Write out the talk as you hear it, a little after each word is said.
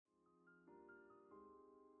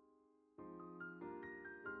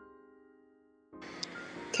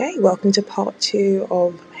Okay, welcome to part 2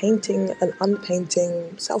 of painting and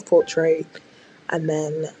underpainting self-portrait and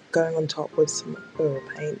then going on top with some oil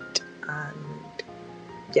paint and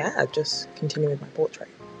yeah, just continuing with my portrait.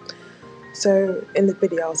 So in the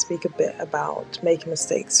video I'll speak a bit about making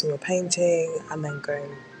mistakes in your painting and then going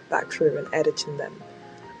back through and editing them,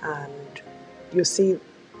 and you'll see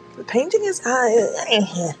the painting is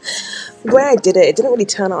where I did it, it didn't really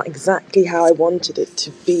turn out exactly how I wanted it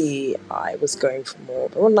to be. I was going for more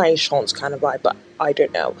of a Renaissance kind of vibe, but I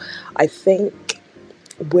don't know. I think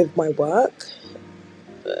with my work,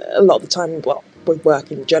 a lot of the time, well, with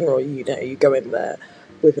work in general, you know, you go in there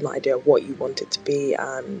with an idea of what you want it to be,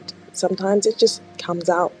 and sometimes it just comes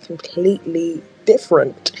out completely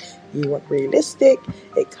different. You want realistic,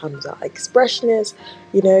 it comes out expressionist,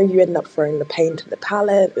 you know, you end up throwing the paint at the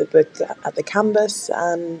palette, at the canvas,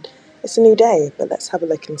 and it's a new day. But let's have a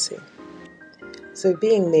look and see. So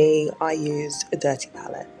being me, I used a dirty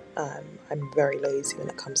palette. I'm very lazy when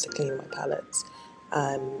it comes to cleaning my palettes.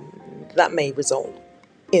 That may result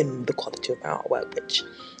in the quality of my artwork, which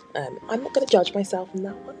I'm not going to judge myself on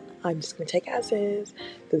that one. I'm just going to take it as is,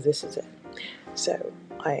 because this is it. So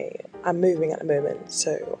I'm moving at the moment,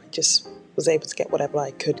 so I just was able to get whatever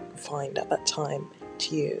I could find at that time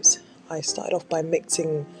to use. I started off by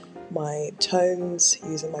mixing my tones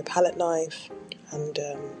using my palette knife and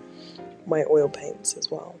my oil paints as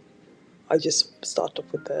well. I just started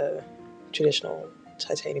off with the traditional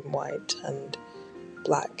titanium white and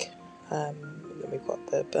black. Then we've got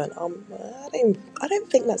the burnt umber. I don't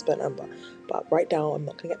think that's burnt umber, but right now I'm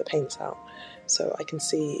not going to get the paints out, so I can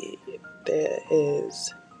see there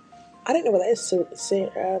is. I don't know what that is. What's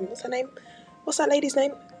her name? What's that lady's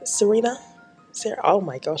name? Serena? Oh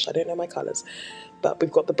my gosh, I don't know my colours. But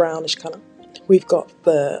we've got the brownish colour. We've got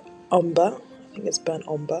the umber. I think it's burnt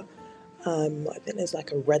umber. I think there's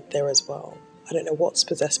like a red there as well. I don't know what's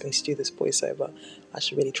possessed me to do this voiceover. I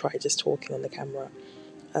should really try just talking on the camera.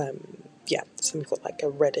 Yeah, so we've got like a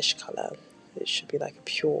reddish colour. It should be like a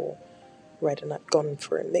pure red, and I've gone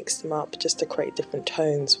through and mixed them up just to create different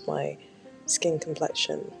tones for my skin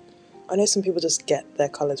complexion. I know some people just get their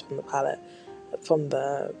colours from the palette, from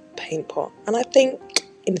the paint pot, and I think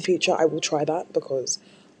in the future I will try that, because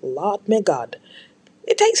Lord my God,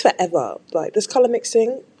 it takes forever. Like this colour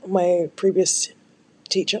mixing, my previous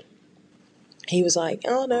teacher, he was like,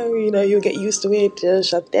 oh no, you know, you'll get used to it,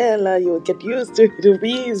 Shatella, you'll get used to it, it'll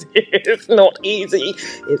be easy. It's not easy,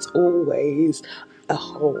 it's always a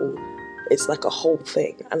whole, it's like a whole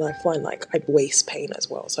thing, and I find like I waste paint as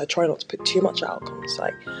well, so I try not to put too much out. It's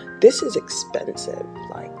like, this is expensive,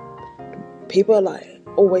 like, people are like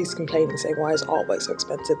always complaining, saying, why is artwork so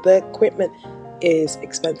expensive? The equipment is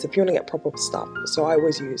expensive, you want to get proper stuff, so I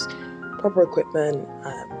always use proper equipment,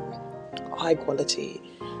 high quality,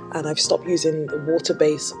 and I've stopped using the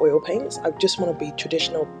water-based oil paints. I just want to be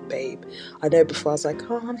traditional, babe. I know before I was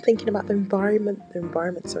like, oh, I'm thinking about the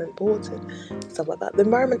environment's so important, stuff like that. The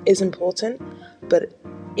environment is important, but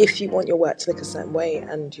if you want your work to look a certain way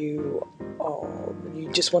and you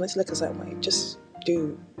just want it to look a certain way, just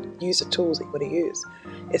use the tools that you want to use.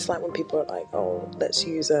 It's like when people are like, oh, let's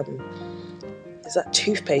use is that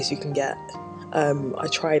toothpaste you can get. I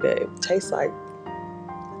tried it.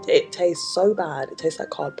 It tastes so bad. It tastes like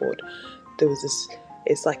cardboard. There was this,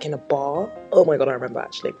 it's like in a bar. Oh my God, I remember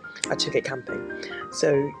actually. I took it camping.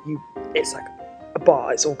 So it's like a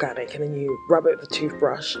bar, it's organic, and then you rub it with a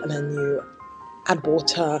toothbrush, and then you add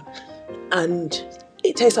water, and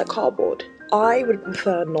it tastes like cardboard. I would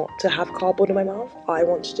prefer not to have cardboard in my mouth. I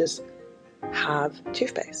want to just have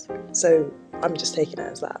toothpaste. So I'm just taking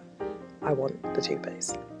it as that. I want the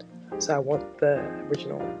toothpaste. So I want the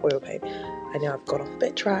original oil paint. I know I've gone off a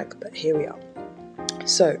bit track, but here we are.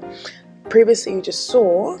 So previously you just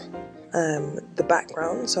saw the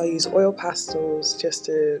background. So I use oil pastels just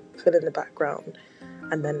to fill in the background.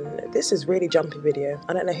 And then this is really jumpy video.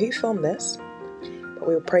 I don't know who filmed this, but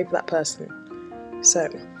we'll pray for that person. So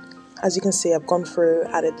as you can see, I've gone through,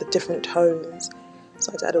 added the different tones.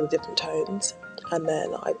 So I added all the different tones. And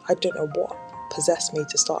then I don't know what possessed me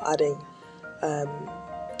to start adding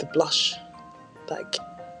the blush, like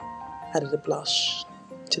added a blush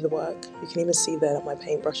to the work. You can even see there that my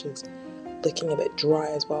paintbrush is looking a bit dry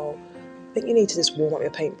as well. I think you need to just warm up your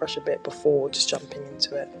paintbrush a bit before just jumping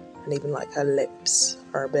into it. And even like her lips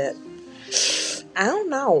are a bit, I don't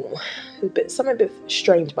know, something a bit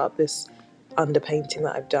strange about this underpainting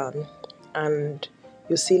that I've done. And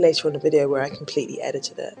you'll see later on the video where I completely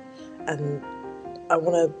edited it. And I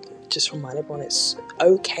want to just remind everyone it's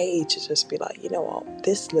okay to just be like, you know what,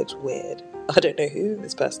 this looks weird. I don't know who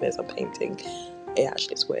this person is I'm painting. It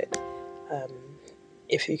actually is weird.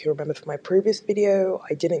 if you can remember from my previous video,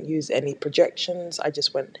 I didn't use any projections. I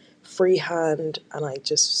just went freehand and I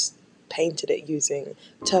just painted it using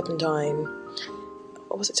turpentine.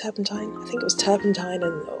 What was it, turpentine? I think it was turpentine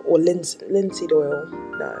or linseed oil.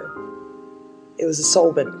 No, it was a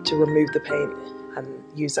solvent to remove the paint and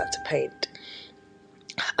use that to paint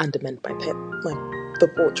and amend the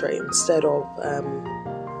portrait instead of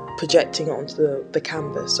projecting it onto the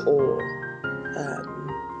canvas or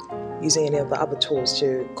using any of the other tools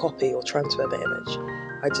to copy or transfer the image.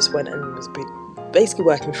 I just went and was basically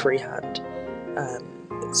working freehand.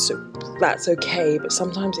 So that's okay, but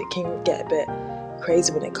sometimes it can get a bit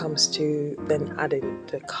crazy when it comes to then adding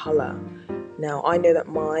the colour. Now I know that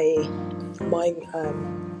my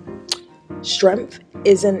strength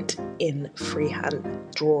isn't in freehand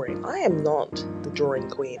drawing. I am not the drawing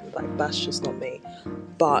queen, like that's just not me,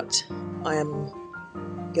 but I am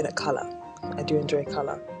good at colour. I do enjoy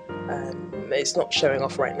colour. It's not showing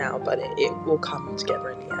off right now, but it will come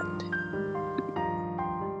together in the end.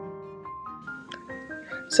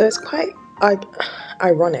 So it's quite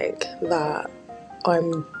ironic that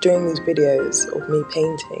I'm doing these videos of me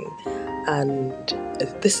painting, and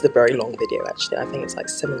this is a very long video actually. I think it's like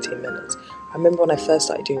 17 minutes. I remember when I first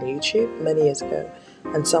started doing YouTube many years ago,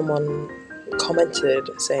 and someone commented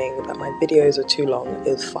saying that my videos are too long.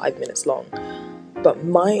 It was 5 minutes long. But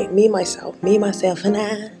me, myself, and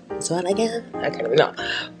I, that's what I get. Okay, no,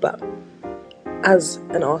 but as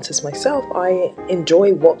an artist myself, I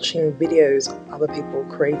enjoy watching videos of other people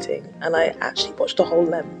creating, and I actually watch the whole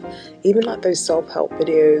length. Even like those self-help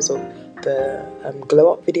videos or the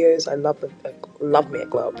glow-up videos. I love me a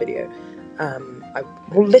glow-up video. I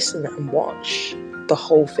will listen and watch the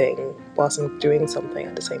whole thing whilst I'm doing something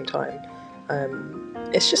at the same time.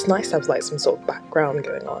 It's just nice to have like some sort of background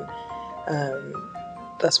going on.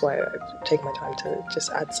 That's why I've taken my time to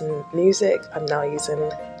just add some music. I'm now using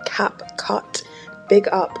CapCut. Big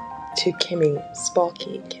up to Kimmy,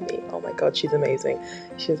 Sparky Kimmy. Oh my god, she's amazing.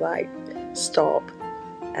 She's like, stop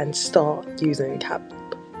and start using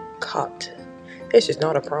CapCut. It's just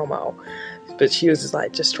not a promo. But she was just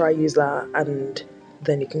like, just try use that and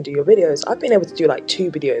then you can do your videos. I've been able to do like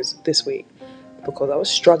 2 videos this week because I was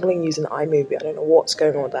struggling using iMovie. I don't know what's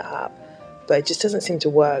going on with that app, but it just doesn't seem to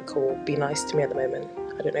work or be nice to me at the moment.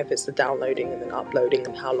 I don't know if it's the downloading and then uploading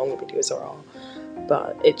and how long the videos are,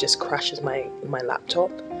 but it just crashes my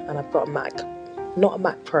laptop. And I've got a Mac, not a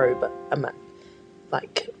Mac Pro, but a Mac,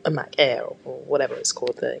 like a Mac Air or whatever it's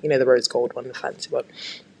called, the rose gold one, the fancy one.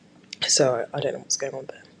 So I don't know what's going on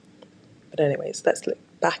there. But anyways, let's look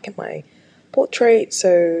back at my portrait.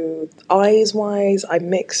 So eyes wise, I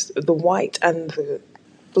mixed the white and the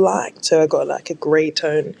black, so I got like a grey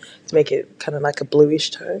tone to make it kind of like a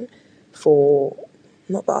bluish tone for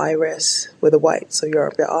not the iris with the white, so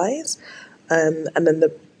your eyes. And then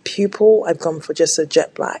the pupil, I've gone for just a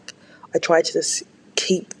jet black. I try to just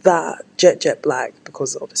keep that jet black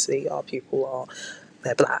because obviously our pupil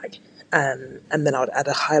they're black. And then I would add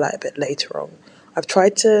a highlight a bit later on. I've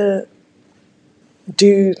tried to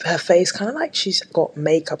do her face kind of like she's got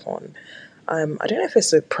makeup on. I don't know if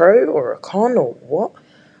it's a pro or a con or what.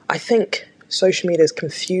 I think social media has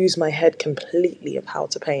confused my head completely of how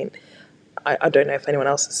to paint. I don't know if anyone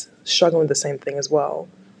else is struggling with the same thing as well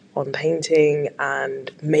on painting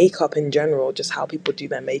and makeup in general, just how people do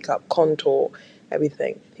their makeup, contour,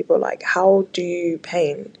 everything. People are like, how do you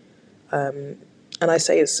paint? And I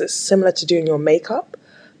say it's similar to doing your makeup,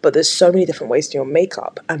 but there's so many different ways to do your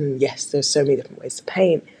makeup. And yes, there's so many different ways to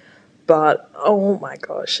paint. But oh my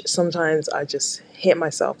gosh, sometimes I just hit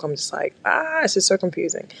myself. I'm just like, this is so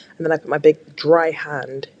confusing. And then I put my big dry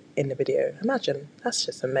hand in the video. Imagine, that's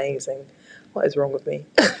just amazing. What is wrong with me?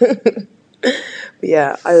 But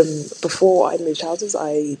yeah, before I moved houses,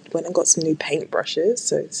 I went and got some new paint brushes.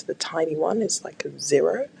 So it's the tiny one, it's like a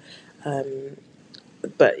 0.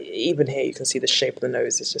 But even here, you can see the shape of the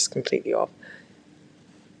nose is just completely off.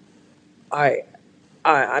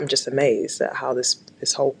 I'm just amazed at how this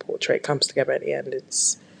whole portrait comes together at the end.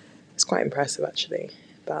 It's quite impressive actually.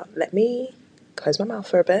 But let me close my mouth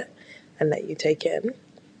for a bit and let you take it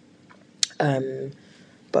in.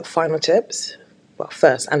 But final tips, well,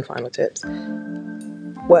 first and final tips,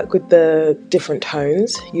 work with the different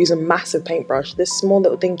tones. Use a massive paintbrush. This small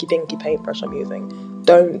little dinky paintbrush I'm using.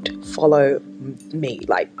 Don't follow me.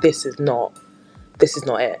 Like this is not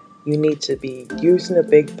it. You need to be using a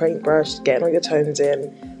big paintbrush, getting all your tones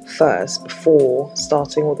in first before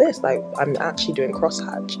starting all this. Like I'm actually doing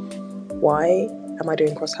crosshatch. Why am I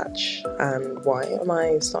doing crosshatch? And why am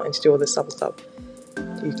I starting to do all this other stuff?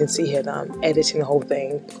 You can see here that I'm editing the whole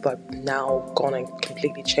thing because I've now gone and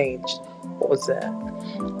completely changed what was there.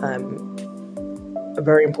 a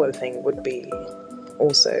very important thing would be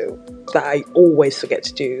also that I always forget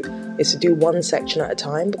to do is to do one section at a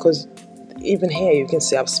time, because even here you can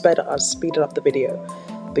see I've speeded up the video,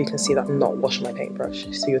 but you can see that I'm not washing my paintbrush.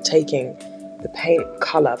 So you're taking the paint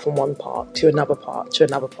colour from one part to another part to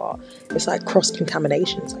another part. It's like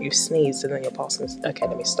cross-contamination. It's like you sneezed and then you're passing this. Okay,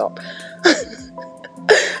 let me stop.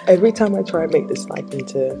 Every time I try and make this like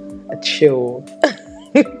into a chill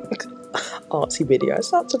artsy video, I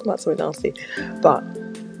start talking about something nasty. But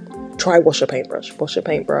try wash your paintbrush. Wash your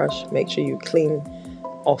paintbrush, make sure you clean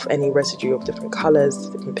off any residue of different colours,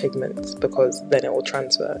 different pigments, because then it will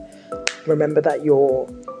transfer. Remember that your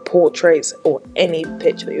portraits or any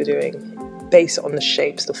picture that you're doing, base it on the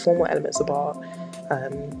shapes, the formal elements of art,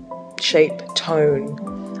 shape, tone,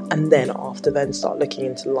 and then start looking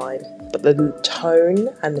into line. But the tone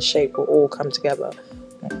and the shape will all come together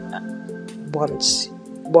once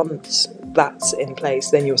that's in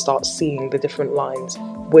place. Then you'll start seeing the different lines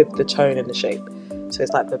with the tone and the shape. So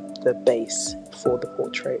it's like the base for the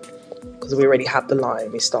portrait, because we already have the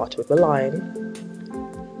line. We started with the line,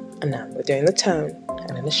 and now we're doing the tone and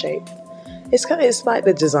then the shape. It's like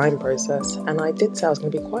the design process. And I did say I was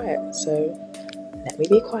going to be quiet, so let me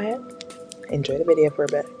be quiet. Enjoy the video for a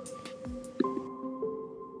bit.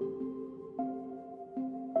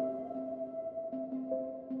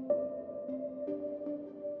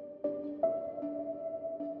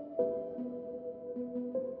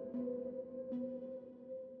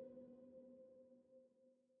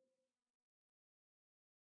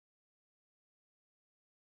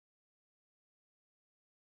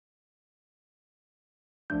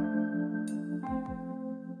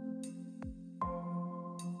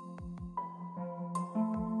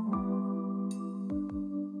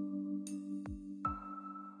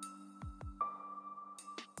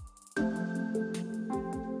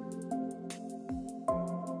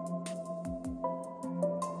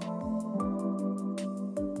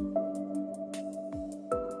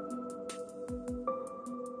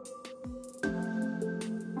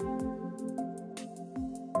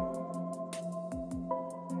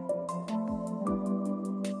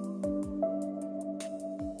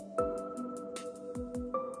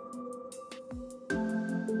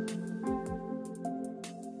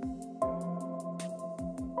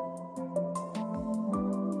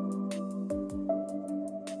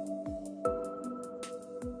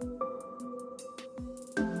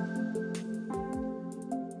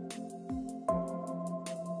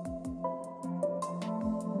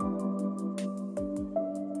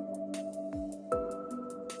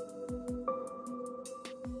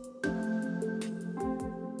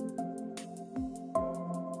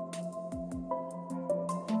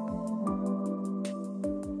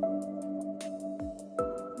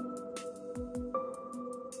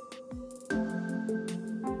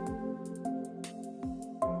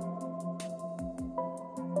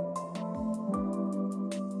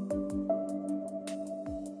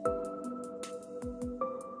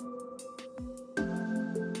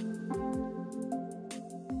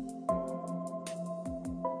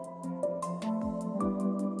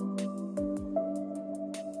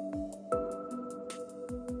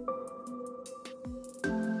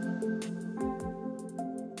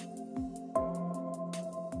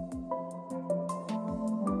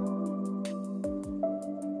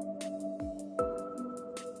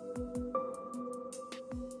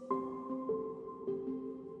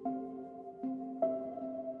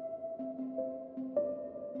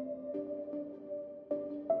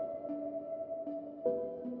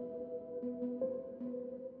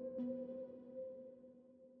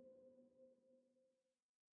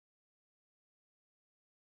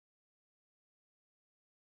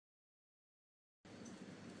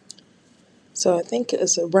 So I think it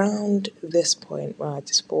was around this point where I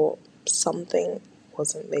just thought something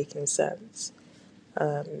wasn't making sense.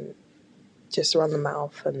 Just around the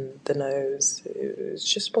mouth and the nose,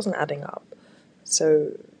 just wasn't adding up.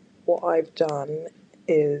 So what I've done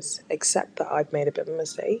is accept that I've made a bit of a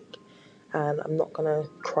mistake, and I'm not gonna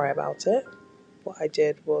cry about it. What I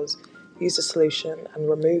did was use a solution and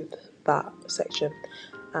remove that section.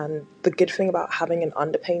 And the good thing about having an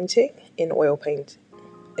underpainting in oil paint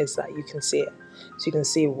is that you can see it. So you can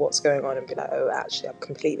see what's going on and be like, oh, actually, I've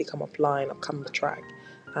completely come offline, I've come off track,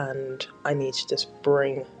 and I need to just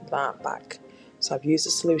bring that back. So I've used a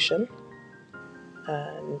solution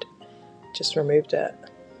and just removed it,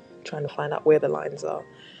 trying to find out where the lines are.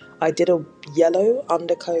 I did a yellow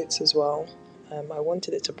undercoat as well. I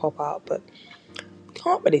wanted it to pop out, but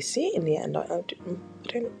can't really see it in the end. I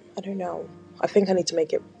don't know. I think I need to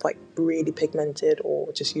make it like really pigmented,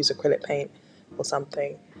 or just use acrylic paint or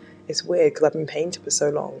something. It's weird because I've been painting for so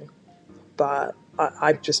long, but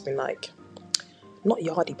I've just been like, not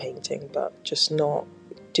yardie painting, but just not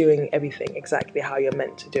doing everything exactly how you're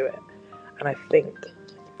meant to do it. And I think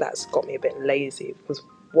that's got me a bit lazy, because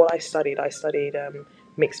what I studied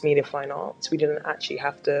mixed media fine arts. We didn't actually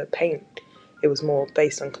have to paint. It was more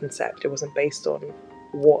based on concept. It wasn't based on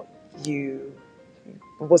what you. It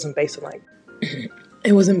wasn't based on like.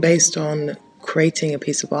 It wasn't based on creating a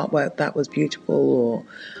piece of artwork that was beautiful or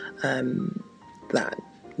that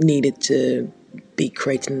needed to be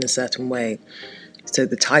created in a certain way. So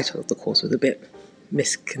the title of the course was a bit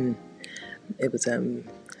it was a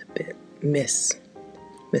bit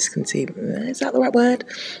misconceiving. Is that the right word?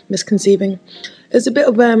 Misconceiving. It was a bit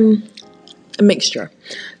of a mixture.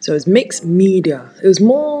 So it was mixed media. It was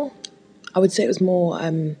more. I would say it was more.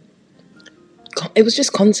 It was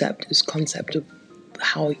just concept. It was concept of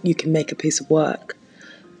how you can make a piece of work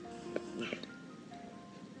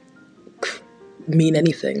mean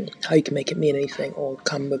anything. How you can make it mean anything or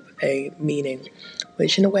come with a meaning,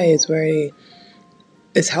 which in a way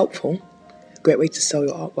is helpful. Great way to sell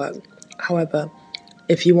your artwork. However,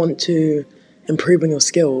 if you want to improve on your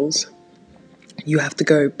skills, you have to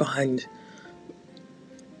go behind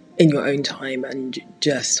in your own time and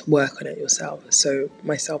just work on it yourself. So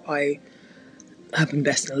myself, I have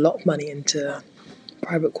invested a lot of money into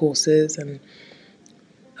private courses and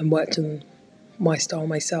worked on my style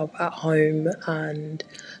myself at home and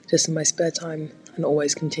just in my spare time, and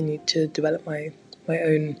always continued to develop my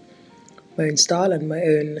own style and my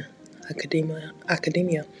own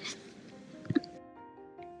academia.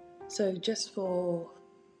 So just for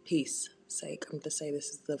peace sake, I'm going to say this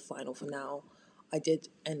is the final for now. I did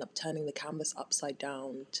end up turning the canvas upside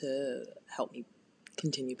down to help me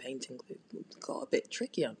continue painting. It got a bit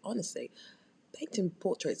trickier, honestly. Painting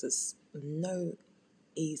portraits is no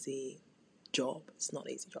easy job. It's not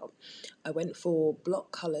an easy job. I went for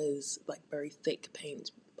block colours, like very thick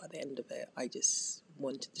paint. By the end of it, I just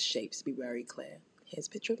wanted the shapes to be very clear. Here's a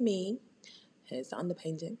picture of me. Here's the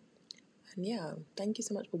underpainting. And yeah, thank you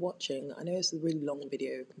so much for watching. I know this is a really long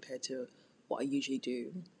video compared to what I usually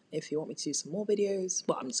do. If you want me to do some more videos,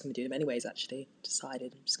 well, I'm just going to do them anyways, actually.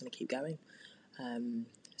 Decided I'm just going to keep going.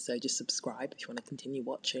 So just subscribe if you want to continue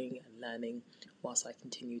watching and learning whilst I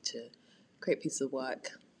continue to create pieces of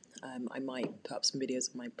work. I might put up some videos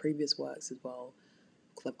of my previous works as well,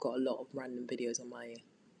 because I've got a lot of random videos on my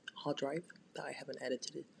hard drive that I haven't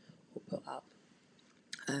edited or put up.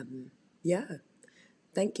 Yeah,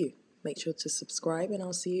 thank you. Make sure to subscribe and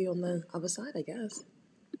I'll see you on the other side, I guess.